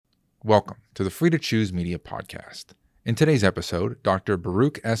Welcome to the Free to Choose Media Podcast. In today's episode, Dr.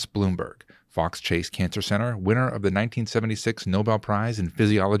 Baruch S. Blumberg, Fox Chase Cancer Center winner of the 1976 Nobel Prize in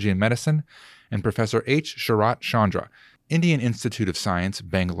Physiology and Medicine, and Professor H. Sharat Chandra, Indian Institute of Science,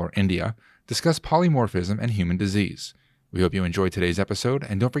 Bangalore, India, discuss polymorphism and human disease. We hope you enjoyed today's episode,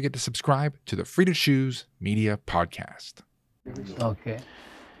 and don't forget to subscribe to the Free to Choose Media Podcast. Okay.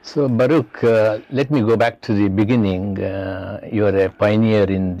 So Baruch, let me go back to the beginning. You are a pioneer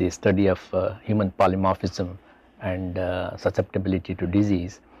in the study of human polymorphism and susceptibility to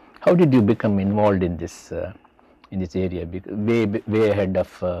disease. How did you become involved in this area, way ahead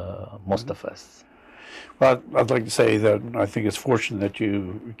of most of us? Well, I'd like to say that I think it's fortunate that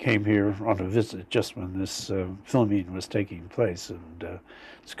you came here on a visit just when this film meeting was taking place, and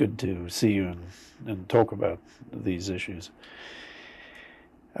it's good to see you and talk about these issues.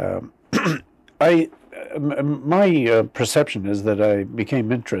 My perception is that I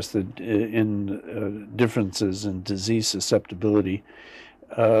became interested in differences in disease susceptibility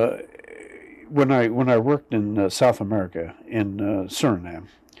when I worked in South America, in Suriname,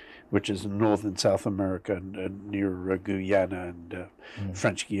 which is in northern South America, near Guyana and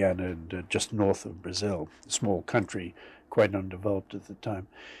French Guiana, and just north of Brazil, a small country, quite undeveloped at the time.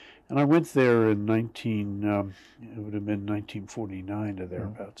 And I went there in it would have been 1949 or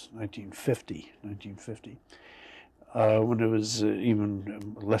thereabouts, 1950, when it was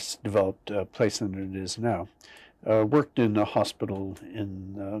even less developed place than it is now. Worked in a hospital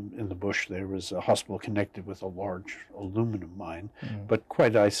in the bush. There was a hospital connected with a large aluminum mine, but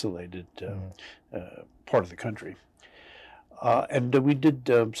quite isolated part of the country. And we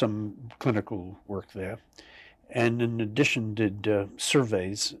did some clinical work there. And in addition did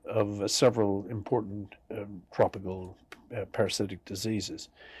surveys of several important tropical parasitic diseases,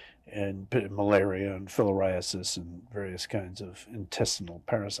 and malaria and filariasis and various kinds of intestinal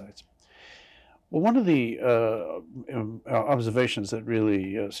parasites. Well, one of the observations that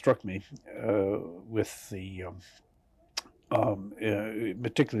really struck me with the,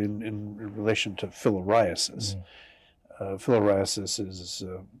 particularly in relation to filariasis, filariasis is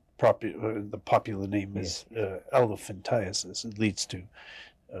the popular name is elephantiasis. It leads to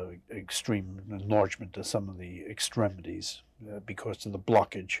extreme enlargement of some of the extremities because of the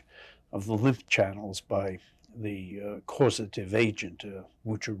blockage of the lymph channels by the causative agent,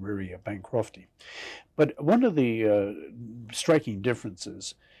 Wuchereria bancrofti. But one of the striking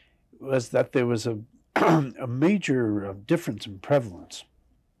differences was that there was a major difference in prevalence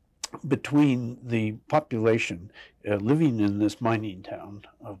between the population living in this mining town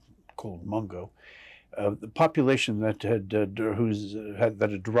called Mungo, the population that had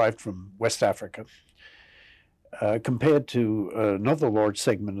derived from West Africa, compared to another large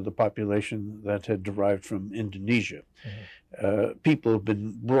segment of the population that had derived from Indonesia. People have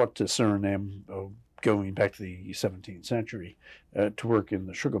been brought to Suriname going back to the 17th century to work in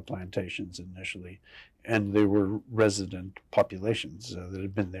the sugar plantations initially, and they were resident populations that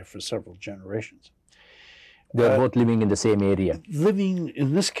had been there for several generations. They're both living in the same area. Living,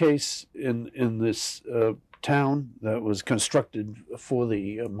 in this case, in this town that was constructed for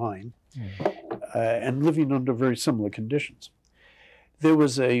the mine, and living under very similar conditions. There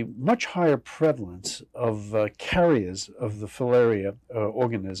was a much higher prevalence of carriers of the filaria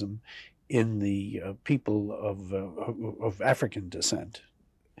organism in the people of African descent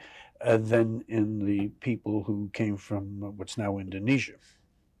than in the people who came from what's now Indonesia.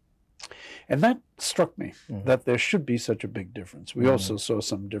 And that struck me, that there should be such a big difference. We also saw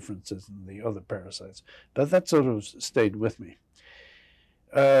some differences in the other parasites, but that sort of stayed with me.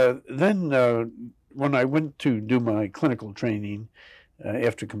 Then when I went to do my clinical training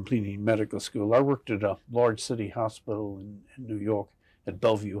after completing medical school, I worked at a large city hospital in New York, at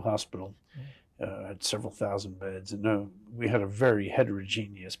Bellevue Hospital, had several thousand beds, and we had a very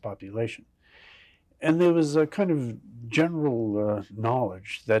heterogeneous population. And there was a kind of general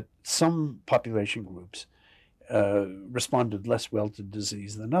knowledge that some population groups responded less well to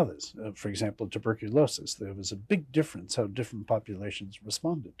disease than others. For example, tuberculosis, there was a big difference how different populations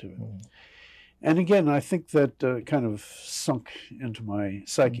responded to it. And again, I think that kind of sunk into my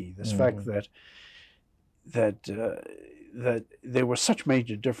psyche, this fact that there were such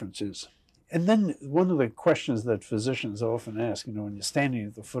major differences. And then one of the questions that physicians often ask, when you're standing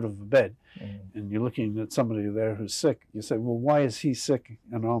at the foot of a bed and you're looking at somebody there who's sick, you say, well, why is he sick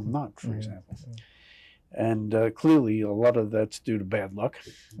and I'm not, for example? And clearly a lot of that's due to bad luck,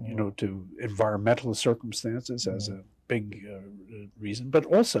 to environmental circumstances as a big reason, but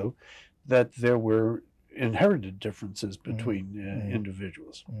also that there were inherited differences between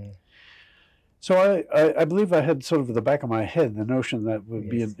individuals. So I believe I had sort of at the back of my head the notion that would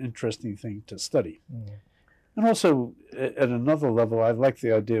be Yes. an interesting thing to study. Mm. And also, at another level, I like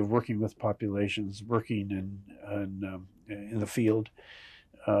the idea of working with populations, working in the field,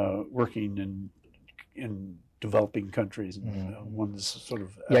 working in developing countries, and one's sort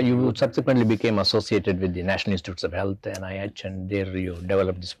of Yeah, you subsequently became associated with the National Institutes of Health, NIH, and there you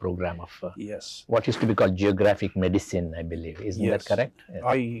developed this program of yes. what used to be called geographic medicine, I believe. Isn't that Yes. correct? Yes.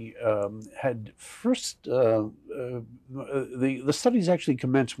 I had first the studies actually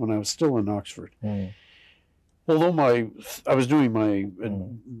commenced when I was still in Oxford. Mm. Although I was doing my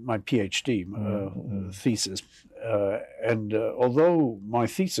PhD thesis, and although my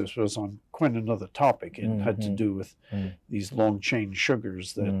thesis was on quite another topic, it had to do with these long chain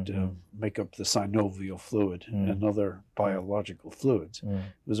sugars that make up the synovial fluid and other biological fluids. It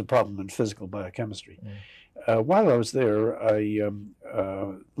was a problem in physical biochemistry. While I was there, I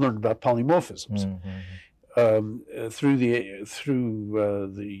learned about polymorphisms. Through the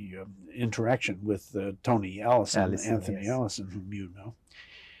interaction with Tony Allison, Anthony yes. Allison, whom you know,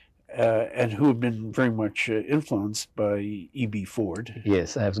 and who had been very much influenced by E.B. Ford.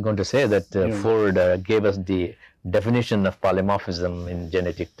 Yes, I was going to say that Ford gave us the definition of polymorphism in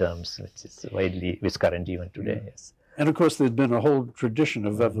genetic terms, which is current even today. Yes. And of course, there'd been a whole tradition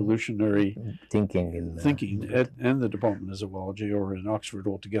of evolutionary thinking in the Department of Zoology, or in Oxford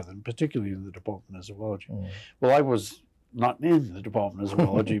altogether, and particularly in the Department of Zoology. Well, I was not in the Department of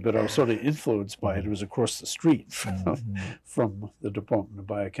Zoology, but I was sort of influenced by it. It was across the street from the Department of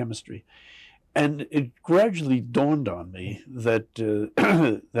Biochemistry. And it gradually dawned on me that,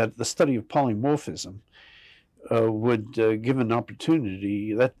 that the study of polymorphism would give an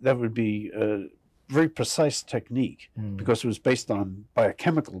opportunity, that would be a very precise technique, because it was based on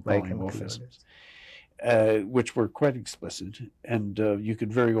biochemical polymorphisms, which were quite explicit. And you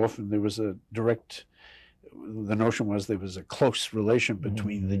could very often, there was a direct, the notion was there was a close relation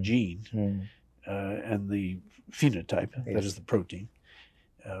between the gene and the phenotype, that is the protein.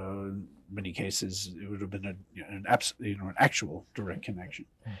 In many cases, it would have been an actual direct connection.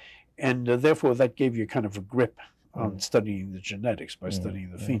 And therefore, that gave you kind of a grip on studying the genetics by studying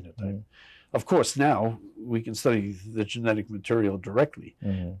the phenotype. Of course, now we can study the genetic material directly,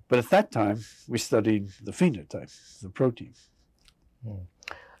 but at that time, we studied the phenotype, the protein.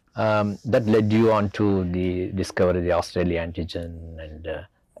 That led you on to the discovery of the Australia antigen and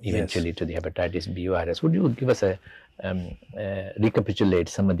eventually to the hepatitis B virus. Would you give us recapitulate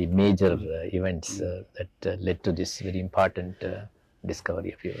some of the major events that led to this very important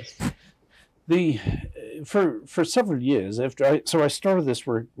discovery of yours? For several years after I started this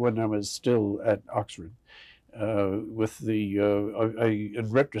work when I was still at Oxford. With in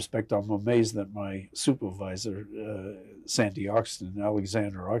retrospect, I'm amazed that my supervisor, Sandy Oxton,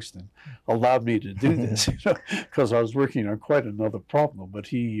 Alexander Oxton, allowed me to do this, because I was working on quite another problem. But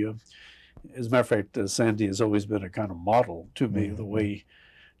he, as a matter of fact, Sandy has always been a kind of model to me of the way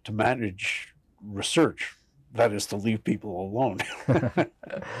to manage research, that is to leave people alone.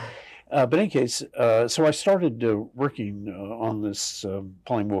 But in any case, so I started working on this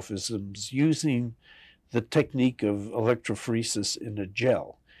polymorphisms using the technique of electrophoresis in a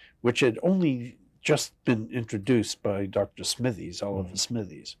gel, which had only just been introduced by Dr. Smithies, Oliver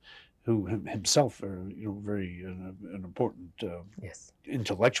Smithies, who himself, very an important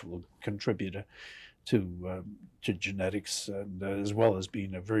intellectual contributor to genetics, and as well as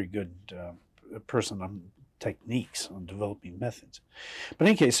being a very good person on techniques, on developing methods. But in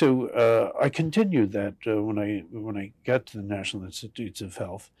any case, so I continued that when I got to the National Institutes of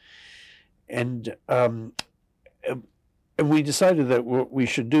Health, and we decided that what we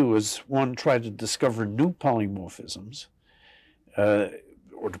should do is, one, try to discover new polymorphisms,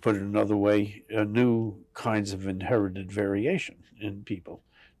 or to put it another way, new kinds of inherited variation in people,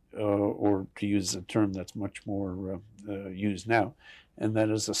 or to use a term that's much more used now, and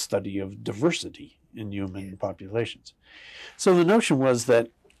that is a study of diversity in human populations. So the notion was that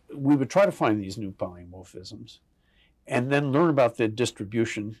we would try to find these new polymorphisms and then learn about their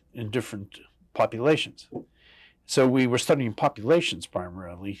distribution in different populations. So we were studying populations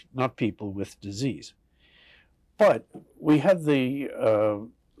primarily, not people with disease. But we had the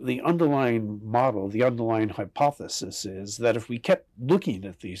underlying model, the underlying hypothesis is that if we kept looking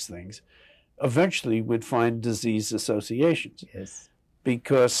at these things, eventually we'd find disease associations. Yes.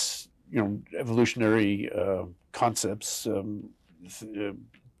 Because evolutionary concepts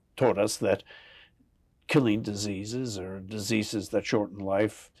taught us that killing diseases, or diseases that shorten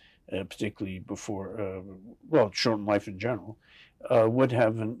life, particularly before, shorten life in general, would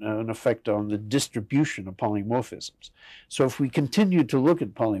have an effect on the distribution of polymorphisms. So if we continued to look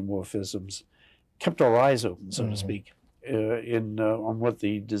at polymorphisms, kept our eyes open, so to speak, on what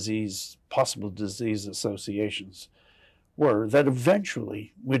the possible disease associations were, that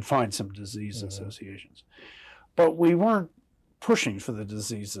eventually we'd find some disease associations. But we weren't pushing for the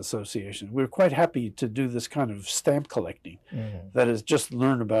disease association. We were quite happy to do this kind of stamp collecting, that is, just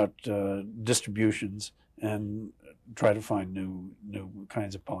learn about distributions and try to find new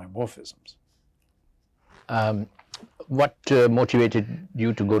kinds of polymorphisms. What motivated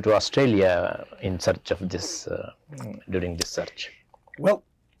you to go to Australia in search of this, during this search? Well,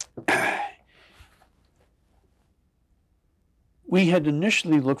 we had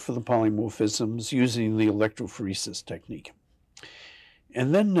initially looked for the polymorphisms using the electrophoresis technique.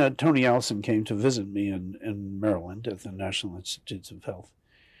 And then Tony Allison came to visit me in Maryland at the National Institutes of Health.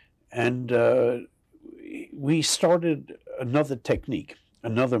 And we started another technique,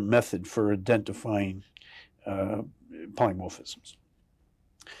 another method for identifying polymorphisms.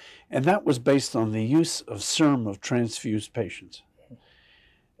 And that was based on the use of serum of transfused patients.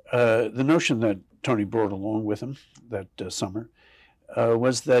 The notion that Tony brought along with him that summer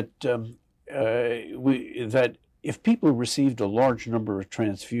was that that if people received a large number of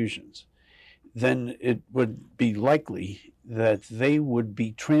transfusions, then it would be likely that they would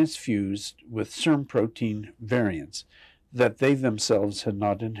be transfused with serum protein variants that they themselves had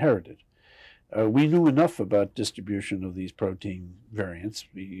not inherited. We knew enough about distribution of these protein variants,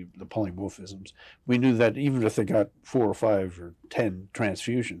 the polymorphisms. We knew that even if they got 4 or 5 or 10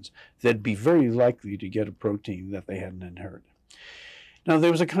 transfusions, they'd be very likely to get a protein that they hadn't inherited. Now,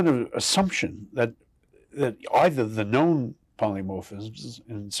 there was a kind of assumption that either the known polymorphisms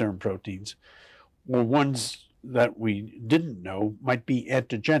in serum proteins or ones that we didn't know might be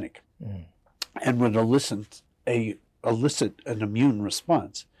antigenic and would elicit an immune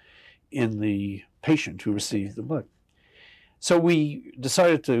response in the patient who received the blood. So we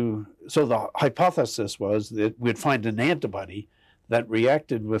decided so the hypothesis was that we'd find an antibody that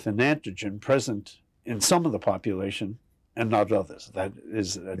reacted with an antigen present in some of the population and not others. That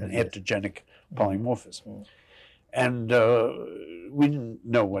is an antigenic polymorphism. And we didn't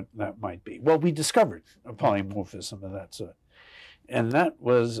know what that might be. Well, we discovered a polymorphism of that sort. And that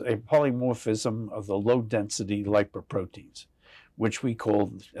was a polymorphism of the low-density lipoproteins, which we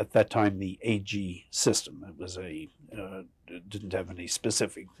called at that time the AG system. It was it didn't have any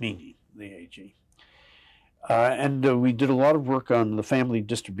specific meaning, the AG. And we did a lot of work on the family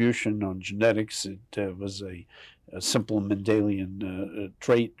distribution, on genetics. It was a simple Mendelian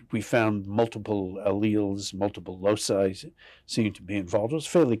trait. We found multiple alleles, multiple loci seemed to be involved. It was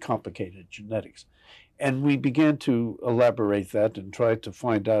fairly complicated genetics. And we began to elaborate that and try to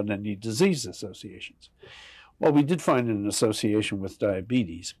find out any disease associations. Well, we did find an association with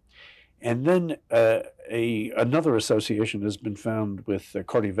diabetes. And then another association has been found with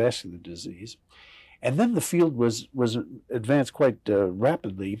cardiovascular disease. And then the field was advanced quite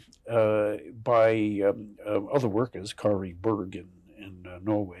rapidly by other workers. Kari Berg in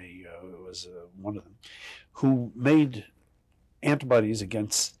Norway was one of them, who made antibodies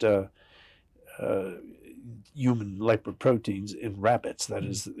against human lipoproteins in rabbits. That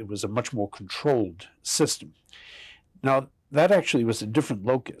is, it was a much more controlled system. Now, that actually was a different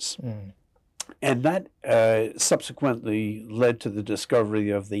locus. And that subsequently led to the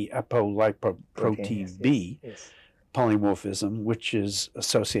discovery of the apolipoprotein B polymorphism, which is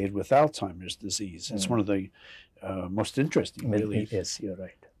associated with Alzheimer's disease. It's one of the most interesting, really, you're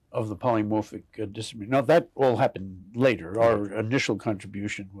right, of the polymorphic distribution. Now, that all happened later. Our initial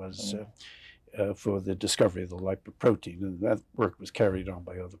contribution was for the discovery of the lipoprotein, and that work was carried on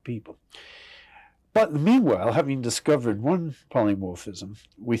by other people. But meanwhile, having discovered one polymorphism,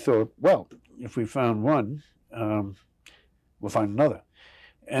 we thought, well, if we found one, we'll find another.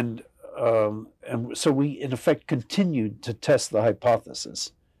 And so we, in effect, continued to test the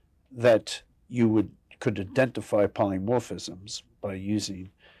hypothesis that you could identify polymorphisms by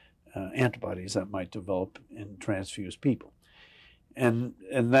using antibodies that might develop in transfused people. And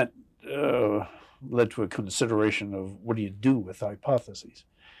that led to a consideration of what do you do with hypotheses?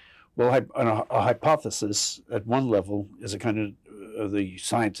 Well, a hypothesis at one level is a kind of the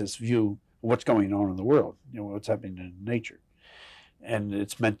scientist's view of what's going on in the world, what's happening in nature. And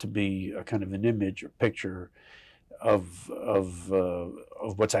it's meant to be a kind of an image or picture of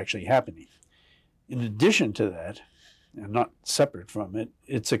what's actually happening. In addition to that, and not separate from it,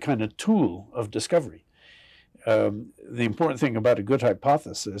 it's a kind of tool of discovery. The important thing about a good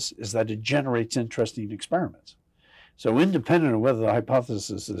hypothesis is that it generates interesting experiments. So independent of whether the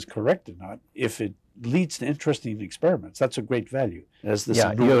hypothesis is correct or not, if it leads to interesting experiments, that's a great value. As this you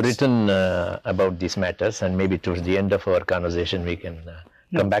have written about these matters, and maybe towards the end of our conversation we can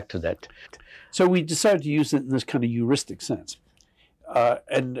come back to that. So we decided to use it in this kind of heuristic sense.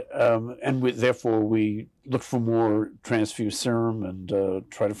 Therefore, we look for more transfused serum and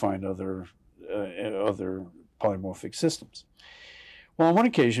try to find other polymorphic systems. Well, on one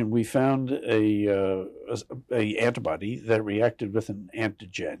occasion, we found a antibody that reacted with an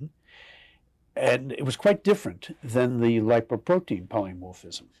antigen, and it was quite different than the lipoprotein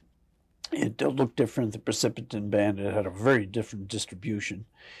polymorphism. It looked different. The precipitin band, it had a very different distribution,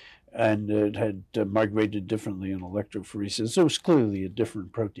 and it had migrated differently in electrophoresis. So it was clearly a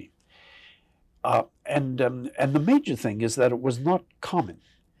different protein. And the major thing is that it was not common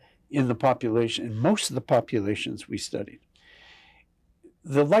in the population, in most of the populations we studied.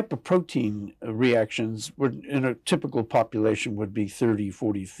 The lipoprotein reactions were, in a typical population, would be 30,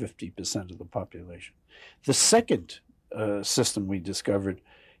 40, 50% of the population. The second system we discovered,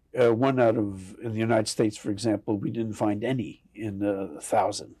 in the United States, for example, we didn't find any in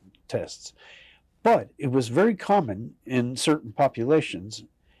 1,000 tests. But it was very common in certain populations,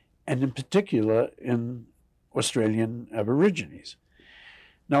 and in particular in Australian Aborigines.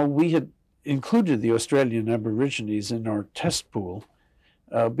 Now, we had included the Australian Aborigines in our test pool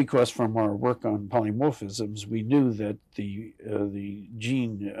because from our work on polymorphisms, we knew that the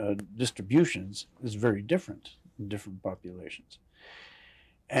gene distributions is very different in different populations.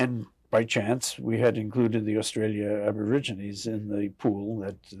 And by chance, we had included the Australia Aborigines in the pool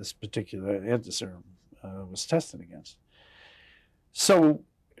that this particular antiserum was tested against. So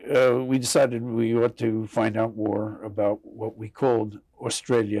we decided we ought to find out more about what we called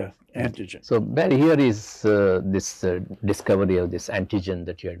Australia antigen. So Barry, here is this discovery of this antigen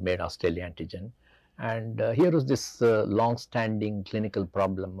that you had made, Australia antigen. And here was this long-standing clinical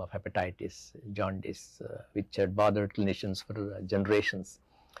problem of hepatitis, jaundice, which had bothered clinicians for generations.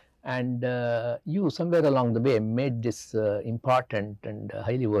 And you, somewhere along the way, made this important and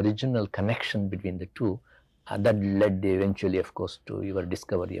highly original connection between the two. That led eventually, of course, to your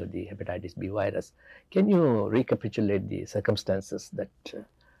discovery of the hepatitis B virus. Can you recapitulate the circumstances that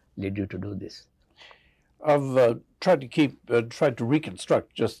led you to do this? I've tried to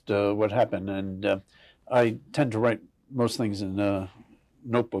reconstruct just what happened, and I tend to write most things in a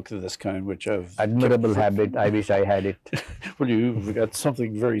notebook of this kind, which I've admirable habit. I wish I had it. Well, you've got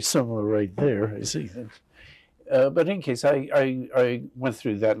something very similar right there. I see. But in case, I went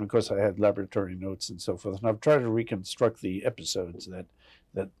through that, and of course I had laboratory notes and so forth, and I've tried to reconstruct the episodes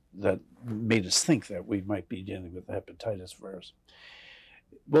that made us think that we might be dealing with the hepatitis virus.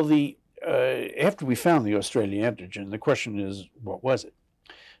 Well, after we found the Australia antigen, the question is, what was it?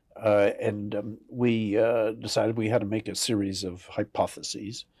 We decided we had to make a series of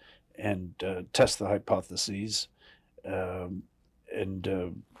hypotheses and test the hypotheses and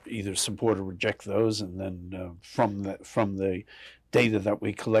either support or reject those, and then from the data that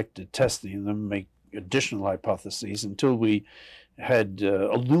we collected testing them, make additional hypotheses until we had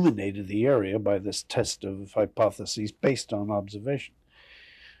illuminated the area by this test of hypotheses based on observation.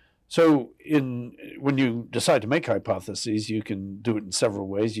 So when you decide to make hypotheses, you can do it in several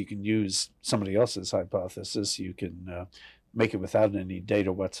ways. You can use somebody else's hypothesis. You can make it without any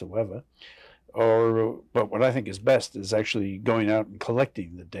data whatsoever. But what I think is best is actually going out and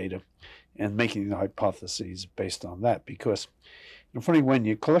collecting the data and making the hypotheses based on that. Because, funny, when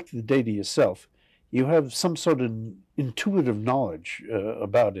you collect the data yourself, you have some sort of intuitive knowledge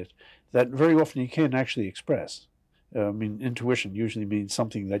about it that very often you can't actually express. Intuition usually means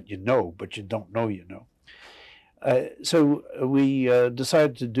something that you know, but you don't know you know. So we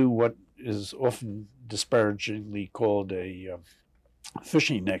decided to do what is often disparagingly called a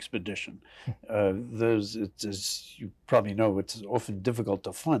fishing expedition. As you probably know, it's often difficult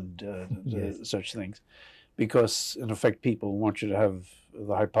to fund Yes. such things because, in effect, people want you to have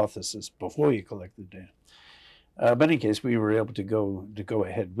the hypothesis before you collect the data. But in any case, we were able to go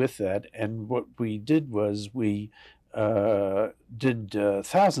ahead with that, and what we did was we did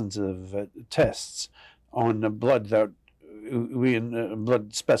thousands of tests on blood blood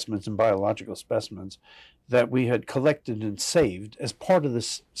specimens and biological specimens that we had collected and saved as part of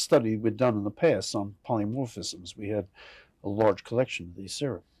this study we'd done in the past on polymorphisms. We had a large collection of these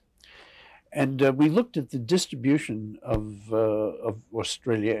serum. And we looked at the distribution of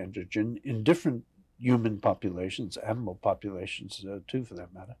Australia antigen in different human populations, animal populations too, for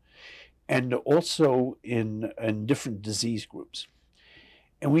that matter, and also in different disease groups.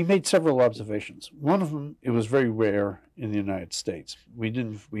 And we made several observations. One of them, it was very rare in the United States.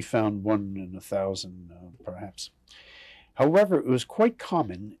 We found 1 in 1,000, perhaps. However, it was quite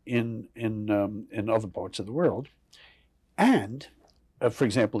common in other parts of the world, and for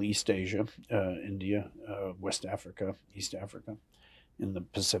example, East Asia, India, West Africa, East Africa, in the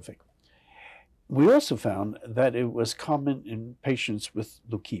Pacific. we also found that it was common in patients with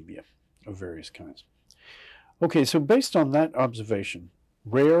leukemia of various kinds. Okay, so based on that observation,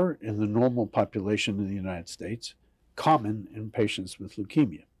 rare in the normal population in the United States, common in patients with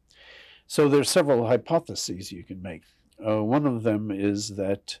leukemia. So there's several hypotheses you can make. One of them is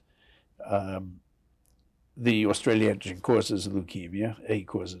that the Australian causes leukemia, A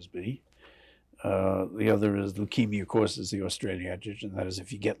causes B. The other is leukemia causes the Australian antigen, that is,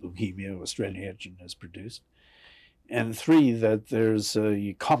 if you get leukemia, Australian antigen is produced. And three, that there's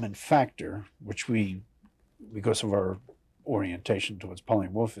a common factor, which we, because of our orientation towards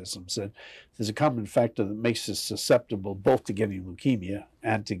polymorphism, said there's a common factor that makes us susceptible both to getting leukemia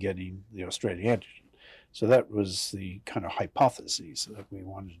and to getting the Australian antigen. So that was the kind of hypotheses that we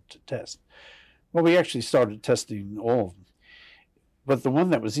wanted to test. Well, we actually started testing all of them. But the one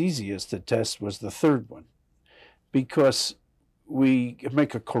that was easiest to test was the third one, because we could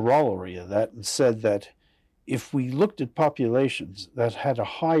make a corollary of that and said that if we looked at populations that had a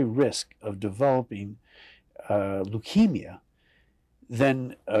high risk of developing leukemia,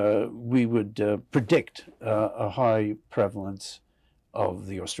 then we would predict a high prevalence of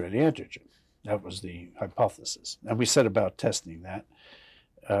the Australian antigen. That was the hypothesis. And we set about testing that,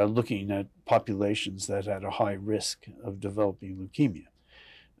 looking at populations that had a high risk of developing leukemia.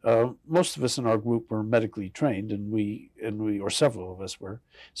 Most of us in our group were medically trained, and we, or several of us were,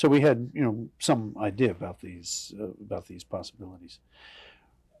 so we had, some idea about these possibilities.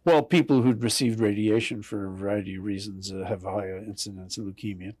 Well, people who'd received radiation for a variety of reasons have a higher incidence of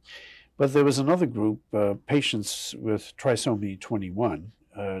leukemia. But there was another group, patients with trisomy 21,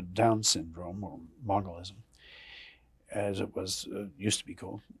 Down syndrome or Mongolism, as it was used to be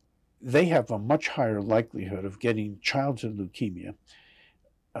called. They have a much higher likelihood of getting childhood leukemia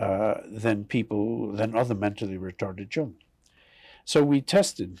than other mentally retarded children. So we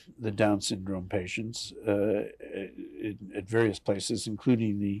tested the Down syndrome patients at various places,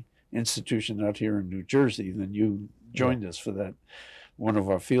 including the institution out here in New Jersey. Then you joined us for that, one of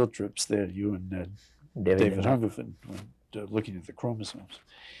our field trips there, you and David Hungerford, looking at the chromosomes.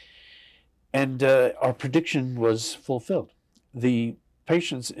 And our prediction was fulfilled. The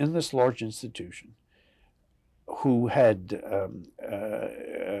patients in this large institution who had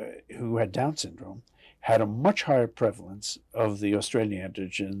Down syndrome had a much higher prevalence of the Australian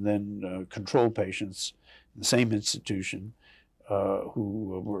antigen than control patients in the same institution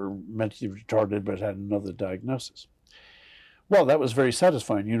who were mentally retarded but had another diagnosis. Well, that was very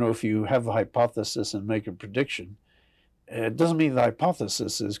satisfying. If you have a hypothesis and make a prediction, it doesn't mean the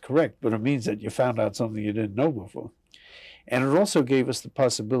hypothesis is correct, but it means that you found out something you didn't know before. And it also gave us the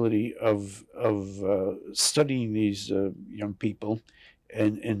possibility of studying these young people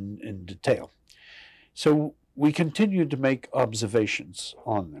in detail. So we continued to make observations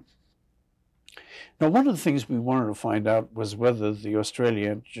on them. Now, one of the things we wanted to find out was whether the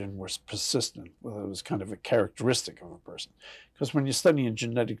Australian antigen was persistent, whether it was kind of a characteristic of a person. Because when you're studying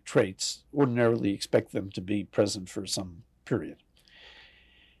genetic traits, ordinarily expect them to be present for some period.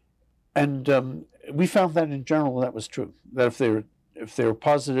 And we found that in general that was true, that if they were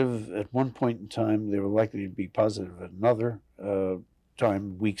positive at one point in time, they were likely to be positive at another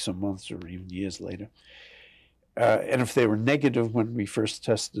time, weeks or months or even years later. And if they were negative when we first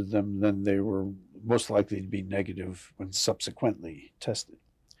tested them, then they were most likely to be negative when subsequently tested.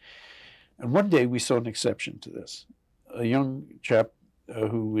 And one day we saw an exception to this. A young chap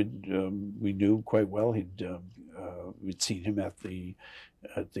who we knew quite well, we'd seen him at the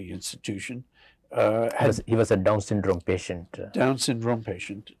institution. He was a Down syndrome patient. Down syndrome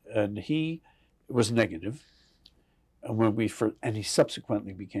patient, and he was negative, and he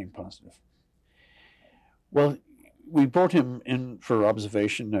subsequently became positive. Well, we brought him in for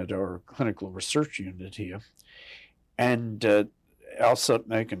observation at our clinical research unit here, and Al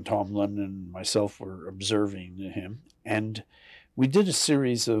Sutnick and Tom Lund and myself were observing him, and we did a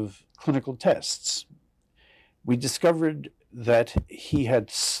series of clinical tests. We discovered that he had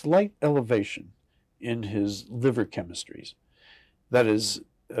slight elevation in his liver chemistries. That is,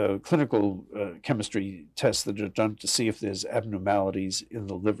 clinical chemistry tests that are done to see if there's abnormalities in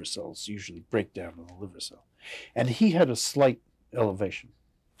the liver cells, usually breakdown of the liver cell. And he had a slight elevation.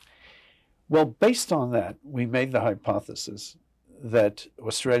 Well, based on that, we made the hypothesis that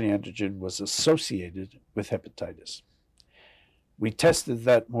Australian antigen was associated with hepatitis. We tested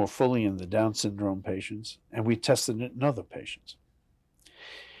that more fully in the Down syndrome patients, and we tested it in other patients.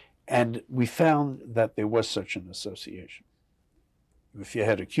 And we found that there was such an association. If you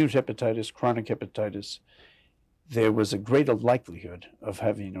had acute hepatitis, chronic hepatitis, there was a greater likelihood of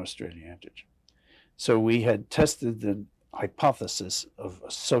having Australian antigen. So we had tested the hypothesis of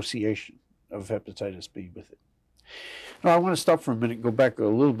association of hepatitis B with it. Now, I want to stop for a minute and go back a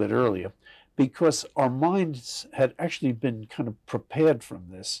little bit earlier, because our minds had actually been kind of prepared for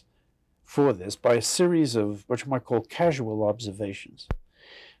this by a series of what you might call casual observations.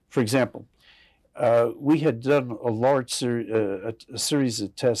 For example, we had done a series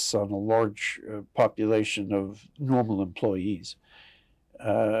of tests on a large population of normal employees,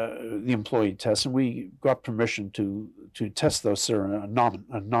 the employee tests, and we got permission to test those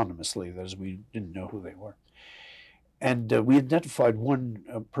anonymously, that is, we didn't know who they were. And we identified one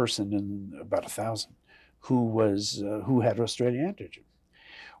person in about 1,000 who had Australian antigen.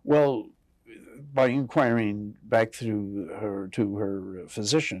 Well, by inquiring back to her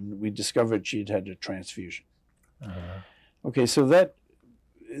physician, we discovered she'd had a transfusion. Okay, so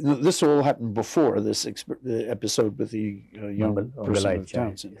this all happened before this episode with the young person with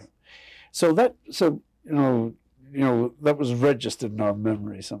Down syndrome. So that was registered in our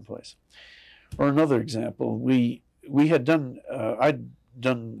memory someplace. Or another example, we had done I'd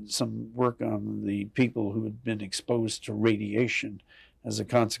done some work on the people who had been exposed to radiation as a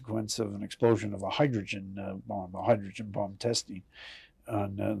consequence of an explosion of a hydrogen bomb testing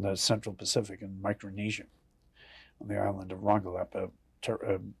on the Central Pacific in Micronesia, on the island of Rongelap, a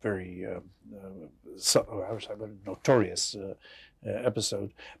very notorious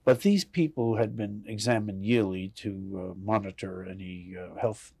episode. But these people had been examined yearly to monitor any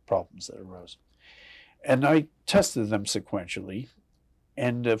health problems that arose. And I tested them sequentially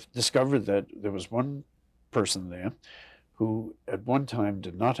and discovered that there was one person there who at one time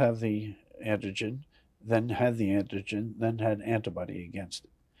did not have the antigen, then had the antigen, then had antibody against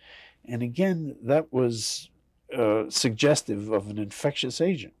it. And again, that was suggestive of an infectious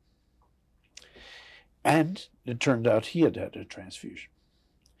agent. And it turned out he had had a transfusion.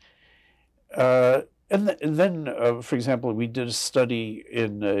 And then, for example, we did a study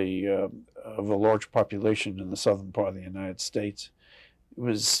of a large population in the southern part of the United States. It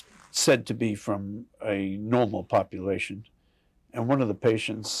was said to be from a normal population, and one of the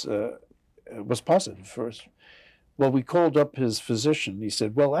patients was positive first. Well, we called up his physician. He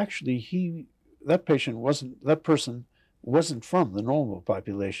said, "Well, actually, that person wasn't from the normal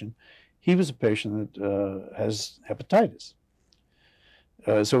population. He was a patient that has hepatitis."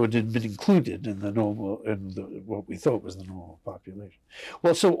 So it had been included in what we thought was the normal population.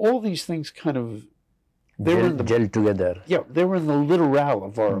 Well, so all these things kind of gel together. Yeah, they were in the literal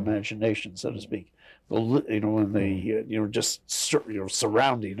of our imagination, so to speak. And they just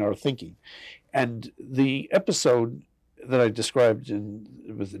surrounding our thinking. And the episode that I described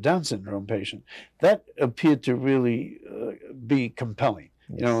with the Down syndrome patient, that appeared to really be compelling.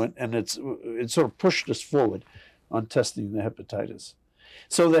 Yes. And it sort of pushed us forward on testing the hepatitis.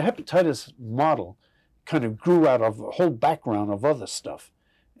 So the hepatitis model kind of grew out of a whole background of other stuff,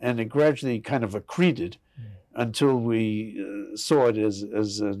 and it gradually kind of accreted until we saw it as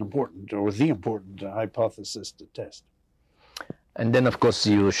an important, or the important hypothesis to test. And then, of course,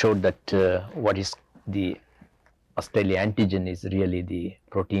 you showed that what is the Australian antigen is really the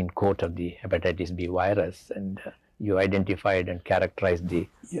protein coat of the hepatitis B virus, and you identified and characterized the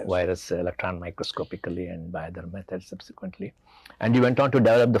virus electron microscopically and by other methods subsequently. And you went on to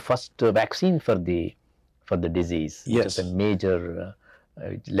develop the first vaccine for the disease, which is a major,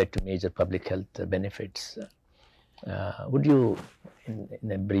 led to major public health benefits. Would you,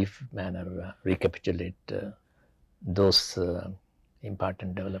 in a brief manner, recapitulate those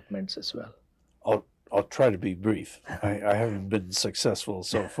important developments as well? I'll try to be brief. I haven't been successful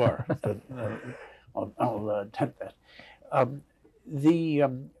so far, but I'll attempt that.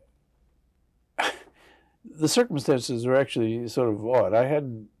 The circumstances are actually sort of odd. I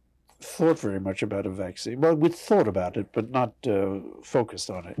hadn't thought very much about a vaccine. Well, we thought about it, but not focused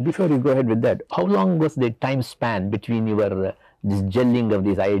on it. Before you go ahead with that, how long was the time span between your this gelling of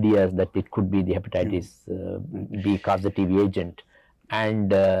these ideas that it could be the hepatitis B causative agent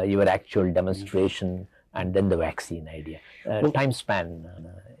and your actual demonstration and then the vaccine idea? Time span.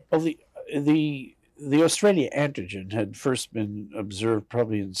 Well, the Australian antigen had first been observed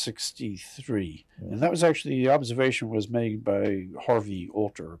probably in '63. And that was actually, the observation was made by Harvey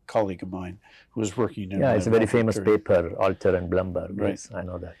Alter, a colleague of mine, who was working in... Yeah, it's a very famous paper, Alter and Blumberg. Right. Yes, I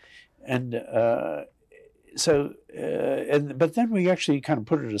know that. And but then we actually kind of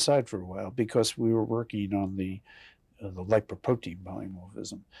put it aside for a while because we were working on the lipoprotein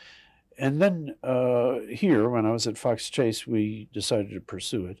polymorphism. And then here, when I was at Fox Chase, we decided to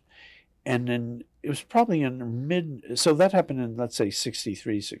pursue it. And then it was probably so that happened in, let's say,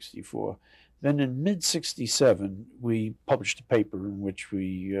 '63, '64. Then in mid-67, we published a paper in which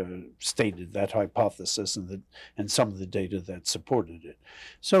we stated that hypothesis and some of the data that supported it.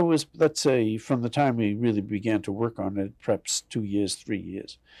 So it was, let's say, from the time we really began to work on it, perhaps 2 years, 3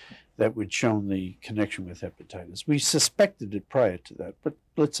 years, that we'd shown the connection with hepatitis. We suspected it prior to that, but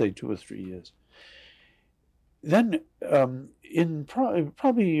let's say 2 or 3 years. Then, in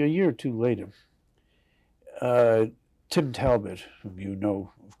probably a year or two later, Tim Talbot, whom you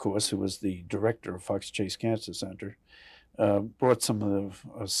know, of course, who was the director of Fox Chase Cancer Center, brought some of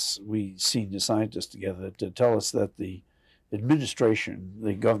we senior scientists together to tell us that the administration,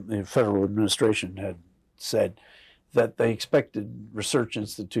 the federal administration, had said that they expected research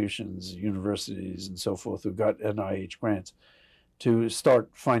institutions, universities, and so forth, who got NIH grants, to start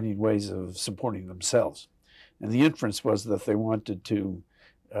finding ways of supporting themselves. And the inference was that they wanted to,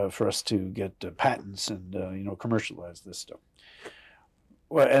 for us to get patents and commercialize this stuff.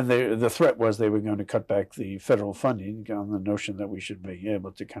 Well, and the threat was they were going to cut back the federal funding on the notion that we should be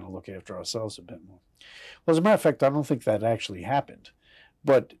able to kind of look after ourselves a bit more. Well, as a matter of fact, I don't think that actually happened,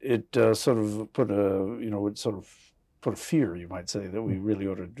 but it sort of put a fear, you might say, that we really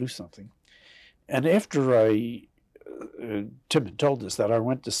ought to do something. And after Tim had told us that, I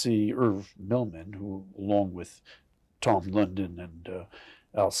went to see Irv Millman, who, along with Tom London and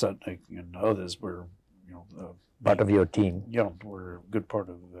Al Sutnick and others, were, part of your team. Yeah, we're a good part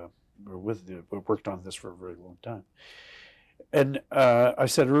of. We worked on this for a very long time. And I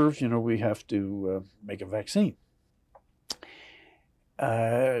said, Irv, we have to make a vaccine.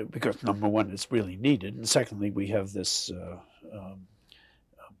 Because number one, it's really needed, and secondly, we have this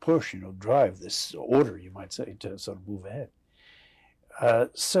push, drive, this order, you might say, to sort of move ahead.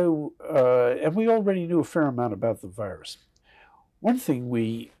 And we already knew a fair amount about the virus. One thing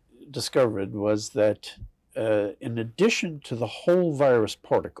we discovered was that in addition to the whole virus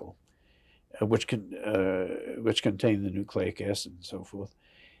particle, which contained the nucleic acid and so forth,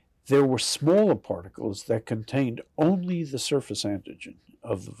 there were smaller particles that contained only the surface antigen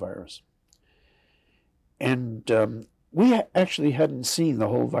of the virus. And we actually hadn't seen the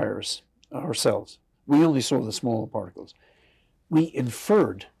whole virus ourselves. We only saw the smaller particles. We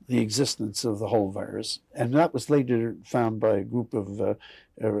inferred the existence of the whole virus, and that was later found by a group of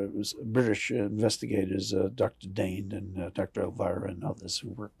British investigators, Dr. Dane and Dr. Elvira and others who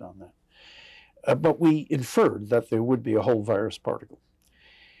worked on that. But we inferred that there would be a whole virus particle.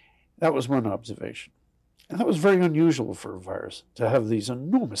 That was one observation. And that was very unusual for a virus, to have these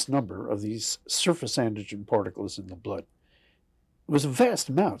enormous number of these surface antigen particles in the blood. It was vast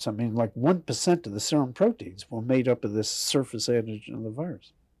amounts. I mean, like 1% of the serum proteins were made up of this surface antigen of the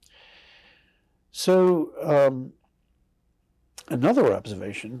virus. So another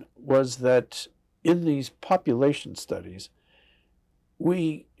observation was that in these population studies,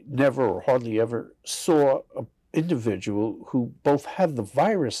 we never or hardly ever saw an individual who both had the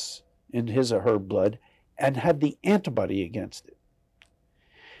virus in his or her blood and had the antibody against it.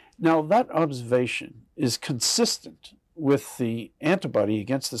 Now, that observation is consistent with the antibody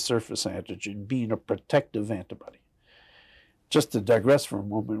against the surface antigen being a protective antibody. Just to digress for a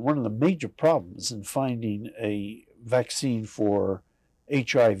moment, one of the major problems in finding a vaccine for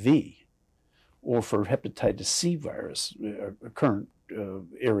HIV or for hepatitis C virus, a current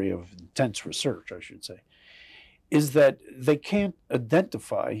area of intense research, I should say, is that they can't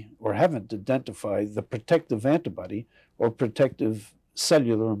identify or haven't identified the protective antibody or protective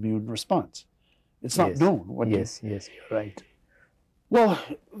cellular immune response. It's not known. Yes, you're right. Well,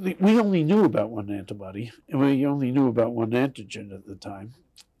 we only knew about one antibody, and we only knew about one antigen at the time.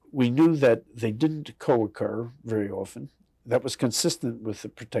 We knew that they didn't co-occur very often. That was consistent with the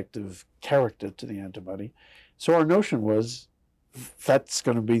protective character to the antibody. So our notion was that's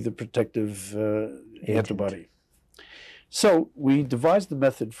going to be the protective antibody. So we devised a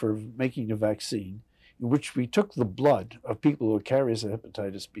method for making a vaccine in which we took the blood of people who carry the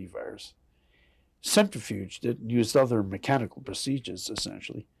hepatitis B virus, centrifuged it, and used other mechanical procedures,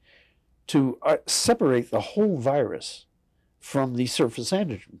 essentially, to separate the whole virus from the surface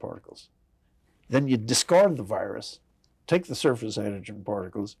antigen particles. Then you discard the virus, take the surface antigen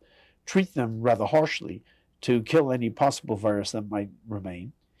particles, treat them rather harshly to kill any possible virus that might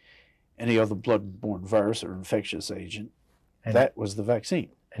remain, any other blood-borne virus or infectious agent. And that was the vaccine.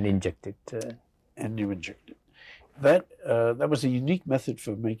 And inject it. And you inject it. That was a unique method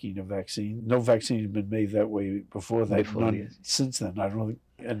for making a vaccine. No vaccine had been made that way before that. None since then. I don't think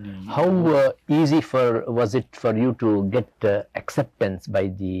any. How easy was it for you to get acceptance by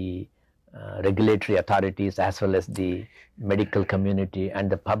the regulatory authorities as well as the medical community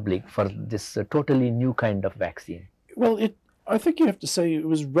and the public for this totally new kind of vaccine? Well, I think you have to say it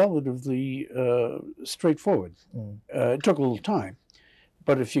was relatively straightforward. It took a little time,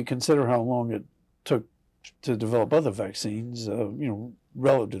 but if you consider how long it took to develop other vaccines,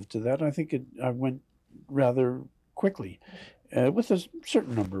 relative to that, I think I went rather quickly, with a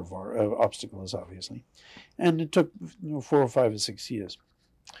certain number of obstacles, obviously, and it took 4 or 5 or 6 years.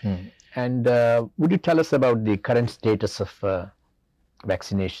 And would you tell us about the current status of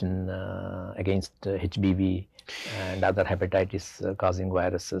vaccination against HBV and other hepatitis causing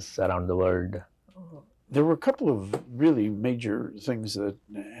viruses around the world? There were a couple of really major things that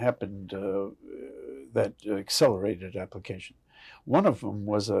happened that accelerated application. One of them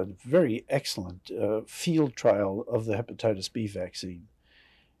was a very excellent field trial of the hepatitis B vaccine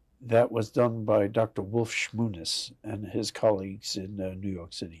that was done by Dr. Wolf Schmunis and his colleagues in New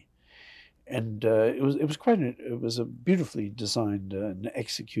York City. And it was a beautifully designed and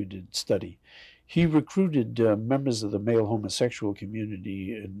executed study. He recruited members of the male homosexual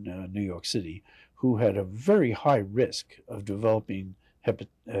community in New York City who had a very high risk of developing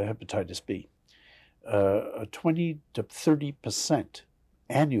hepatitis B. A 20 to 30%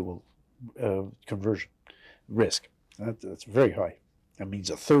 annual conversion risk. That's very high. That means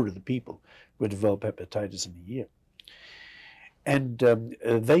a third of the people would develop hepatitis in a year. And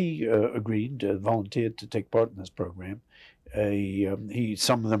they agreed, volunteered to take part in this program.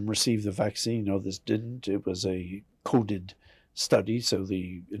 Some of them received the vaccine, others didn't. It was a coded study, so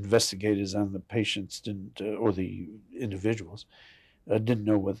the investigators and the patients didn't, or the individuals, didn't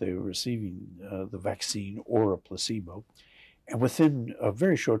know whether they were receiving the vaccine or a placebo. And within a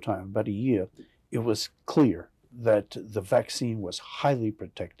very short time, about a year, it was clear that the vaccine was highly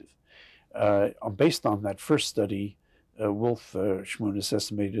protective. Based on that first study, Wolf Schmunis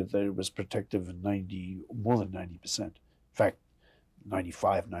estimated that it was protective in more than 90%. In fact,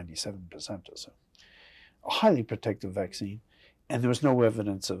 95, 97% or so. A highly protective vaccine, and there was no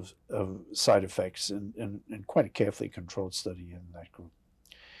evidence of side effects in quite a carefully controlled study in that group.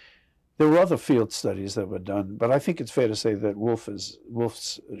 There were other field studies that were done, but I think it's fair to say that Wolf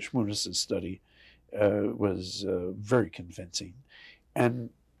Schmunis' study was very convincing.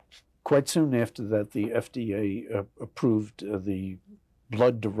 And quite soon after that, the FDA approved the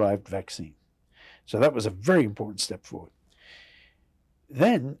blood-derived vaccine. So that was a very important step forward.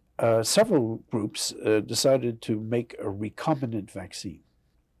 Then several groups decided to make a recombinant vaccine.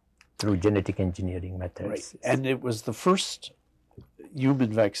 Through genetic engineering methods. Right. And it was the first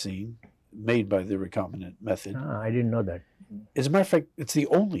human vaccine made by the recombinant method. I didn't know that. As a matter of fact, it's the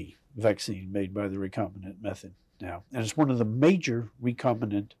only vaccine made by the recombinant method now. And it's one of the major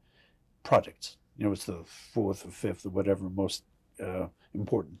recombinant products. It's the 4th or 5th or whatever most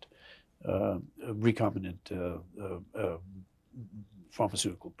important recombinant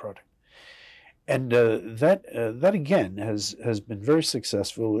pharmaceutical product. And that again has been very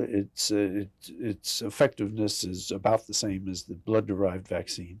successful. Its effectiveness is about the same as the blood-derived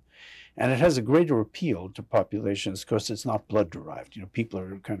vaccine. And it has a greater appeal to populations because it's not blood-derived. People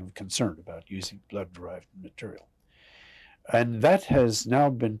are kind of concerned about using blood-derived material. And that has now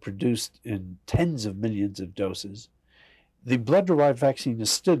been produced in tens of millions of doses. The blood-derived vaccine is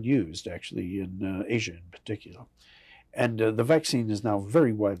still used, actually, in Asia in particular. And the vaccine is now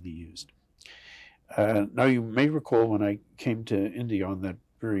very widely used. Now, you may recall when I came to India on that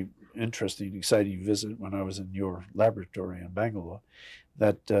very interesting, exciting visit when I was in your laboratory in Bangalore,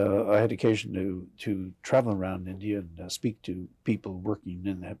 that I had occasion to travel around India and speak to people working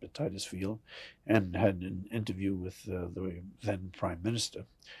in the hepatitis field, and had an interview with the then Prime Minister,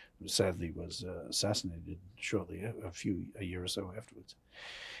 who sadly was assassinated shortly, a year or so afterwards.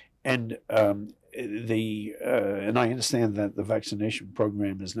 And and I understand that the vaccination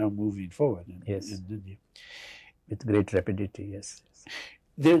program is now moving forward in India. With great rapidity, yes.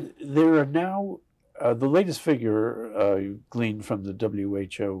 There are now, the latest figure gleaned from the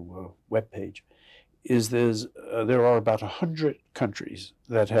WHO webpage is there are about 100 countries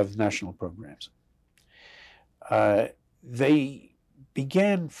that have national programs. They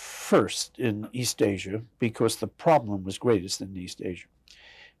began first in East Asia because the problem was greatest in East Asia.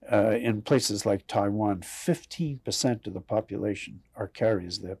 In places like Taiwan, 15% of the population are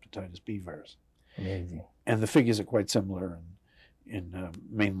carriers of the hepatitis B virus. Amazing. And the figures are quite similar in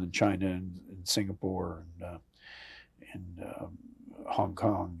mainland China and in Singapore and in Hong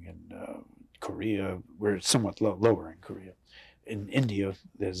Kong and Korea, where it's somewhat lower in Korea. In India,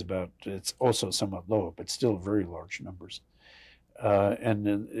 it's also somewhat lower, but still very large numbers. And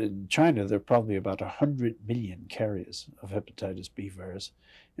in China, there are probably about 100 million carriers of hepatitis B virus.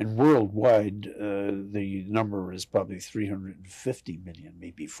 And worldwide, the number is probably 350 million,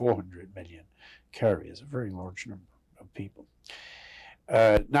 maybe 400 million carriers, a very large number of people.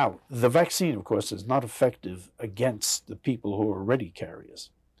 Now, the vaccine, of course, is not effective against the people who are already carriers,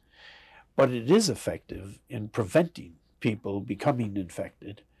 but it is effective in preventing people becoming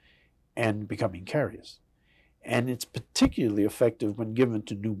infected and becoming carriers. And it's particularly effective when given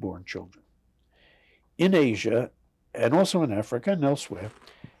to newborn children. In Asia, and also in Africa and elsewhere,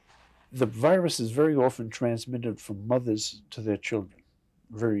 the virus is very often transmitted from mothers to their children.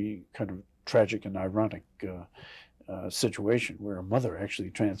 Very kind of tragic and ironic situation where a mother actually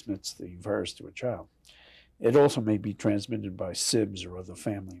transmits the virus to a child. It also may be transmitted by sibs or other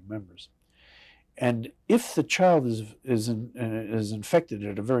family members. And if the child is infected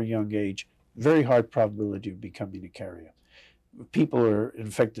at a very young age, very high probability of becoming a carrier. If people are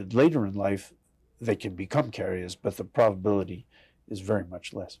infected later in life, they can become carriers, but the probability is very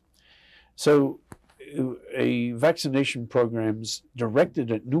much less. So vaccination programs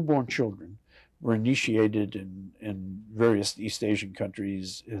directed at newborn children were initiated in various East Asian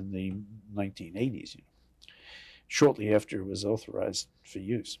countries in the 1980s, shortly after it was authorized for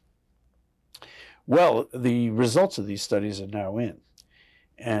use. Well, the results of these studies are now in,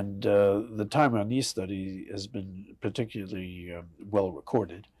 and the time on these studies has been particularly well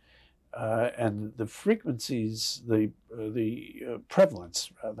recorded, and the frequencies, the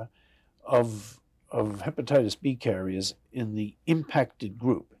prevalence rather, of hepatitis B carriers in the impacted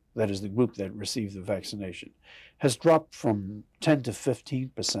group, that is the group that received the vaccination, has dropped from 10 to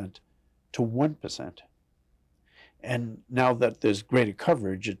 15% to 1%. And now that there's greater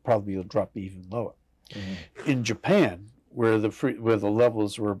coverage, it probably will drop even lower. Mm-hmm. In Japan, where the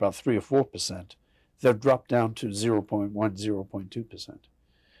levels were about 3 or 4%, they've dropped down to 0.1, 0.2%.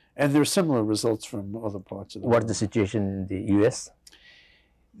 And there are similar results from other parts of the world. What's the situation in the U.S.?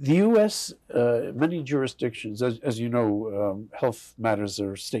 The U.S., many jurisdictions, as you know, health matters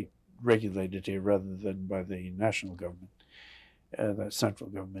are state regulated here rather than by the national government, the central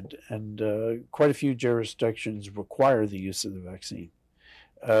government, and quite a few jurisdictions require the use of the vaccine.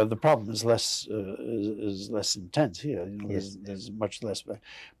 The problem is less intense here. Yes. There's much less,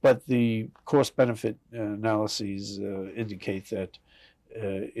 but the cost-benefit analyses indicate that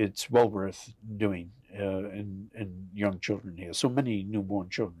it's well worth doing in young children here. So many newborn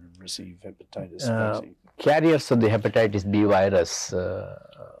children receive hepatitis vaccine. Carriers of the hepatitis B virus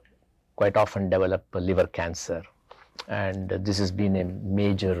quite often develop liver cancer, and this has been a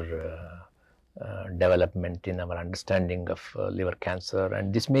major development in our understanding of liver cancer,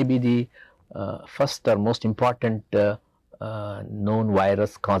 and this may be the first or most important known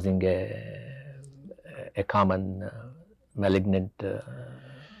virus causing a common malignant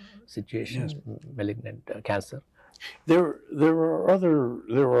situation, yes. Malignant cancer. There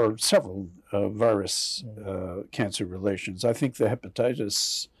are several virus cancer relations. I think the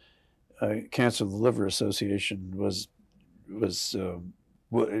hepatitis cancer of the liver association is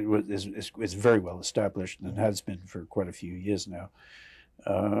very well established and has been for quite a few years now.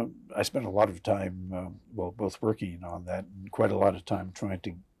 I spent a lot of time, both working on that and quite a lot of time trying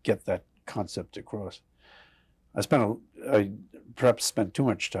to get that concept across. I perhaps spent too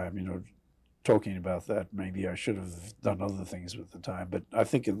much time, talking about that. Maybe I should have done other things with the time, but I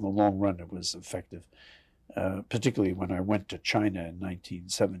think in the long run it was effective, particularly when I went to China in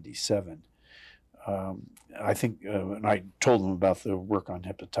 1977. I think, and I told them about the work on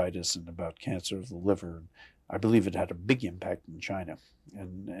hepatitis and about cancer of the liver. I believe it had a big impact in China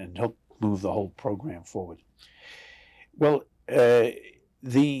and helped move the whole program forward. Well,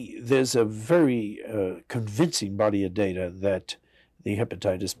 there's a very convincing body of data that the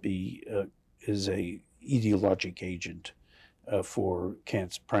hepatitis B is a etiologic agent for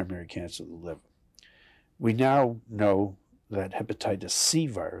primary cancer of the liver. We now know that hepatitis C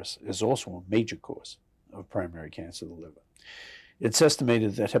virus is also a major cause of primary cancer of the liver. It's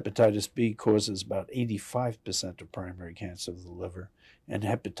estimated that hepatitis B causes about 85% of primary cancer of the liver, and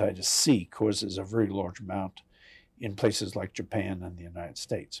hepatitis C causes a very large amount in places like Japan and the United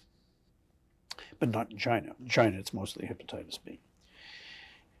States, but not in China. In China, it's mostly hepatitis B.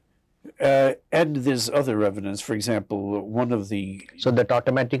 And there's other evidence. For example, one of the... So that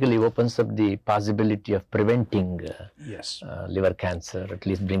automatically opens up the possibility of preventing yes. Liver cancer, at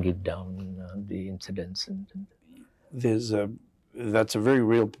least bring it down, the incidence. That's a very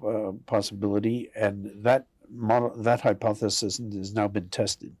real possibility, and that hypothesis has now been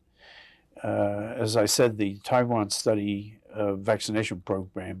tested. As I said, the Taiwan study vaccination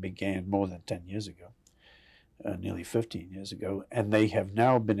program began more than 10 years ago. Nearly 15 years ago, and they have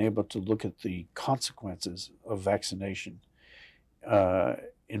now been able to look at the consequences of vaccination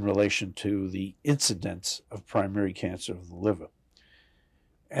in relation to the incidence of primary cancer of the liver.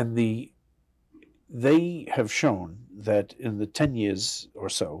 And the they have shown that in the 10 years or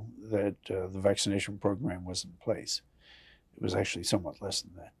so that the vaccination program was in place, it was actually somewhat less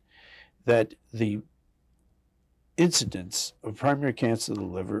than that, that the incidence of primary cancer of the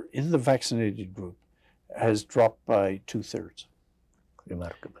liver in the vaccinated group has dropped by 2/3.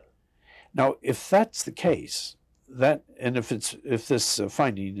 Remarkable. Now, if that's the case, and if this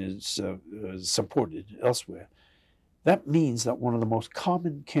finding is supported elsewhere, that means that one of the most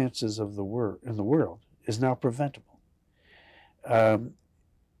common cancers in the world is now preventable.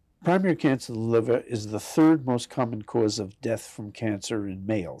 Primary cancer of the liver is the 3rd most common cause of death from cancer in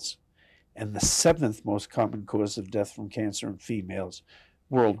males, and the 7th most common cause of death from cancer in females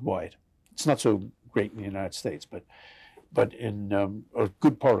worldwide. It's not so great in the United States, but in a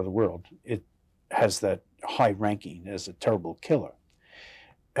good part of the world, it has that high ranking as a terrible killer.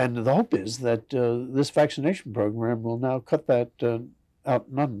 And the hope is that this vaccination program will now cut that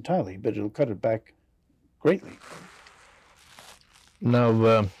out, not entirely, but it'll cut it back greatly.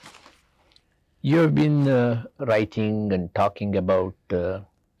 Now, you have been writing and talking about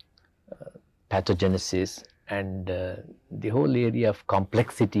pathogenesis and the whole area of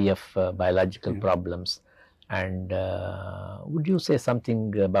complexity of biological problems. And would you say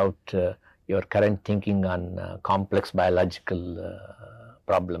something about your current thinking on complex biological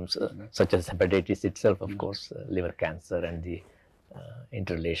problems, such as hepatitis itself, of course, liver cancer and the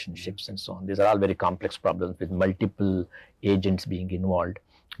interrelationships and so on. These are all very complex problems with multiple agents being involved,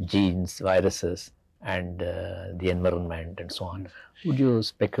 genes, viruses, and the environment and so on. Would you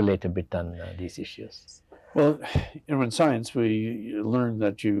speculate a bit on these issues? Well, in science, we learn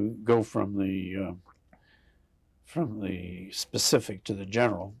that you go from the specific to the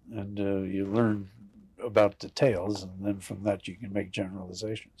general, and you learn about details, and then from that you can make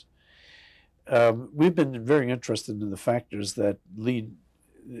generalizations. We've been very interested in the factors that lead,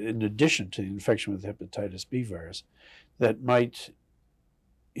 in addition to the infection with hepatitis B virus, that might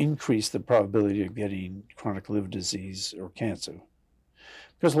increase the probability of getting chronic liver disease or cancer.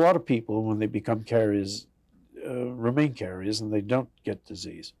 Because a lot of people, when they become carriers, remain carriers and they don't get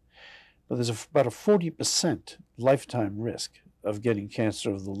disease. But there's about a 40% lifetime risk of getting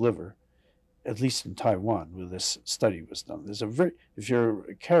cancer of the liver, at least in Taiwan, where this study was done. If you're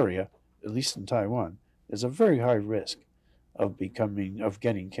a carrier, at least in Taiwan, there's a very high risk of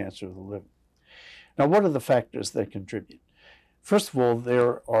getting cancer of the liver. Now, what are the factors that contribute? First of all,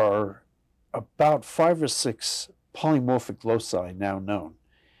 there are about 5 or 6 polymorphic loci now known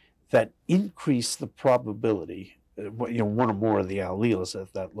that increase the probability, one or more of the alleles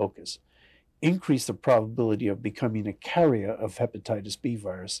at that locus, increase the probability of becoming a carrier of hepatitis B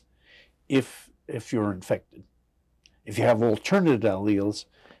virus if you're infected. If you have alternate alleles,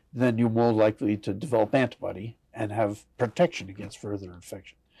 then you're more likely to develop antibody and have protection against further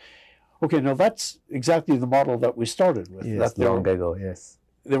infection. Okay, now that's exactly the model that we started with. Yes, long ago, yes.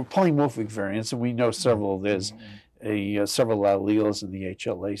 There were polymorphic variants, and we know several. There's several alleles in the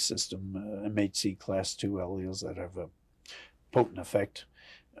HLA system, MHC class II alleles that have a potent effect.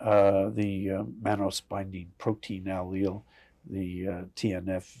 The mannose binding protein allele, the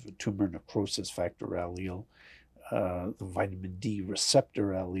TNF, tumor necrosis factor allele, the vitamin D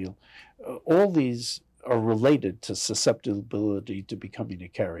receptor allele. All these are related to susceptibility to becoming a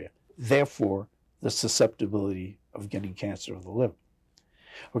carrier. Therefore, the susceptibility of getting cancer of the liver.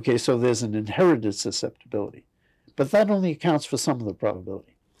 Okay, so there's an inherited susceptibility, but that only accounts for some of the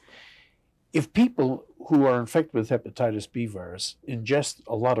probability. If people who are infected with hepatitis B virus ingest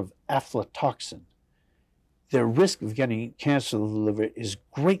a lot of aflatoxin, their risk of getting cancer of the liver is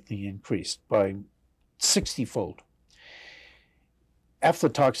greatly increased by 60-fold.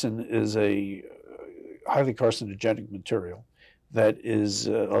 Aflatoxin is a highly carcinogenic material that is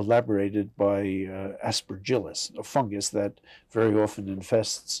elaborated by Aspergillus, a fungus that very often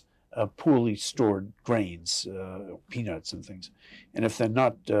infests poorly stored grains, peanuts and things. And if they're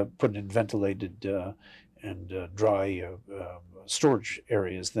not put in ventilated and dry storage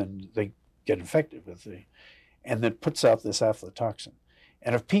areas, then they get infected with and that puts out this aflatoxin.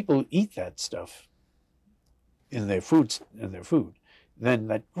 And if people eat that stuff in their food, then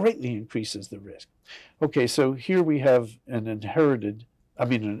that greatly increases the risk. Okay, so here we have an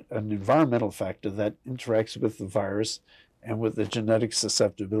environmental factor that interacts with the virus and with the genetic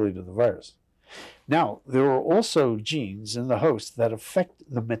susceptibility to the virus. Now, there are also genes in the host that affect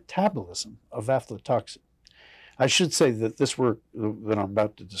the metabolism of aflatoxin. I should say that this work that I'm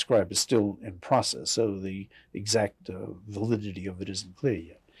about to describe is still in process, so the exact validity of it isn't clear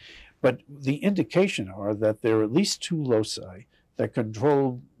yet. But the indication are that there are at least 2 loci that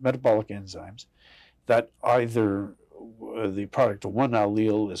control metabolic enzymes that either the product of one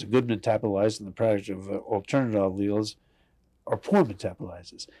allele is a good metabolite and the product of alternate alleles are poor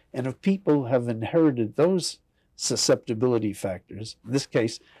metabolizers. And if people have inherited those susceptibility factors, in this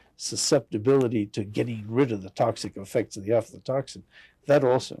case, susceptibility to getting rid of the toxic effects of the aflatoxin, that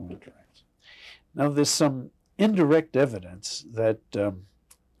also interacts. Now, there's some indirect evidence that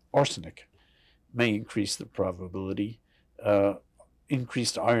arsenic may increase the probability.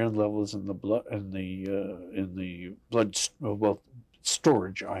 Increased iron levels in the blood,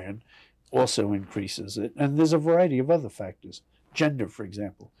 storage iron also increases it. And there's a variety of other factors. Gender, for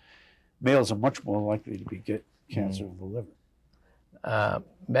example. Males are much more likely to get cancer of the liver.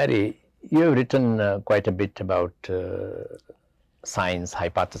 Barry, you have written quite a bit about science,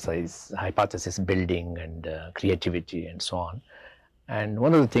 hypothesis building and creativity and so on. And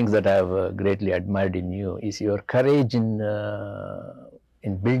one of the things that I've greatly admired in you is your courage in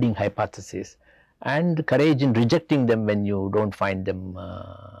building hypotheses and courage in rejecting them when you don't find them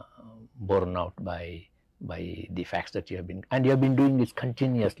borne out by the facts that you have been doing it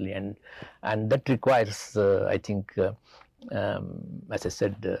continuously, and that requires I think as I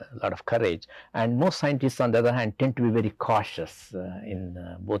said, a lot of courage. And most scientists, on the other hand, tend to be very cautious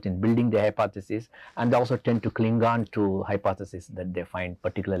both in building their hypotheses, and they also tend to cling on to hypotheses that they find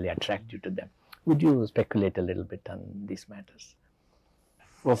particularly attractive to them. Would you speculate a little bit on these matters?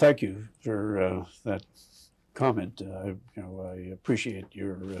 Well, thank you for that comment. I appreciate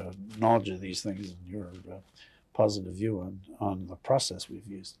your knowledge of these things and your positive view on the process we've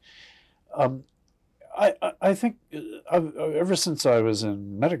used. I think ever since I was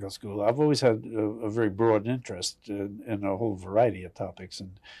in medical school, I've always had a very broad interest in a whole variety of topics.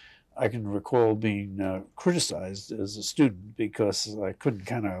 And I can recall being criticized as a student because I couldn't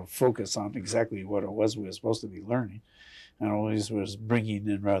kind of focus on exactly what it was we were supposed to be learning, and always was bringing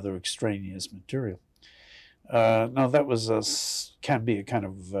in rather extraneous material. Now that can be a kind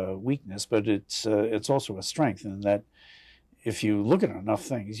of weakness, but it's also a strength in that if you look at enough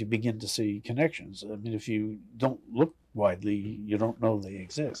things, you begin to see connections. I mean, if you don't look widely, you don't know they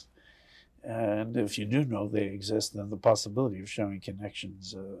exist. And if you do know they exist, then the possibility of showing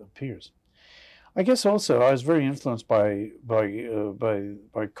connections appears. I guess also I was very influenced by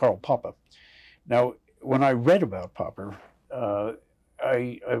Karl Popper. Now, when I read about Popper,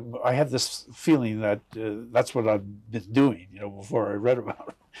 I had this feeling that that's what I've been doing, before I read about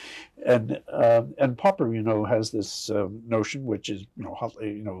it. And Popper, has this notion, which is,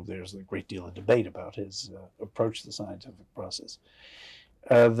 there's a great deal of debate about his approach to the scientific process,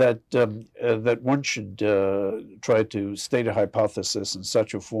 that one should try to state a hypothesis in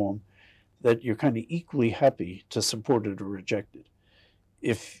such a form that you're kind of equally happy to support it or reject it.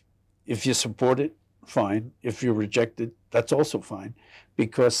 If you support it, fine. If you reject it, that's also fine,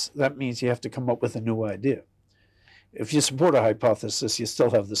 because that means you have to come up with a new idea. If you support a hypothesis, you still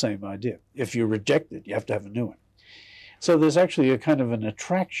have the same idea. If you reject it, you have to have a new one. So there's actually a kind of an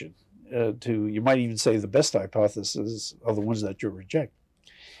attraction to, you might even say, the best hypotheses are the ones that you reject.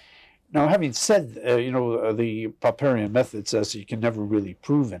 Now, having said, the Popperian method says you can never really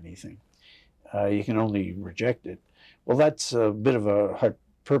prove anything. You can only reject it. Well, that's a bit of a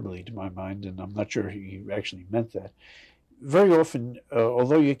hyperbole to my mind, and I'm not sure he actually meant that. Very often,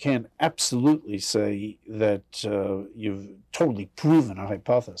 although you can't absolutely say that you've totally proven a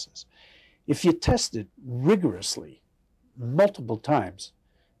hypothesis, if you test it rigorously multiple times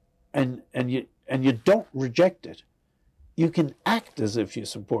and you don't reject it, you can act as if you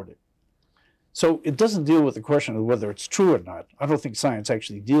support it. So it doesn't deal with the question of whether it's true or not. I don't think science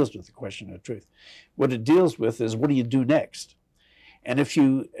actually deals with the question of truth. What it deals with is, what do you do next? And if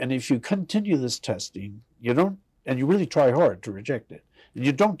you continue this testing, and you really try hard to reject it, and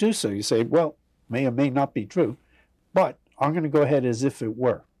you don't do so, you say, well, may or may not be true, but I'm going to go ahead as if it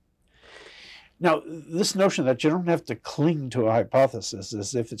were. Now, this notion that you don't have to cling to a hypothesis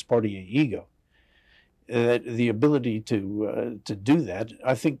as if it's part of your ego, the ability to do that,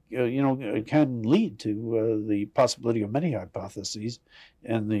 I think, it can lead to the possibility of many hypotheses.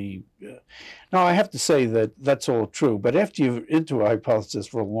 And now, I have to say that that's all true, but after you're into a hypothesis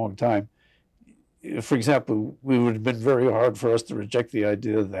for a long time, for example, it would have been very hard for us to reject the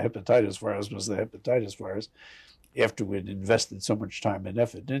idea that the hepatitis virus was the hepatitis virus after we'd invested so much time and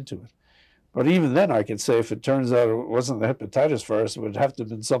effort into it. But even then, I could say, if it turns out it wasn't the hepatitis virus, it would have to have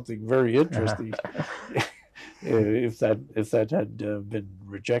been something very interesting if that had been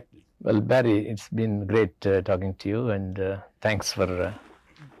rejected. Well, Barry, it's been great talking to you, and thanks for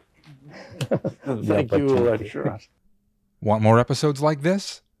Thank you, Sharat. Want more episodes like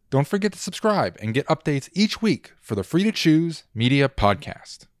this? Don't forget to subscribe and get updates each week for the Free to Choose Media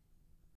Podcast.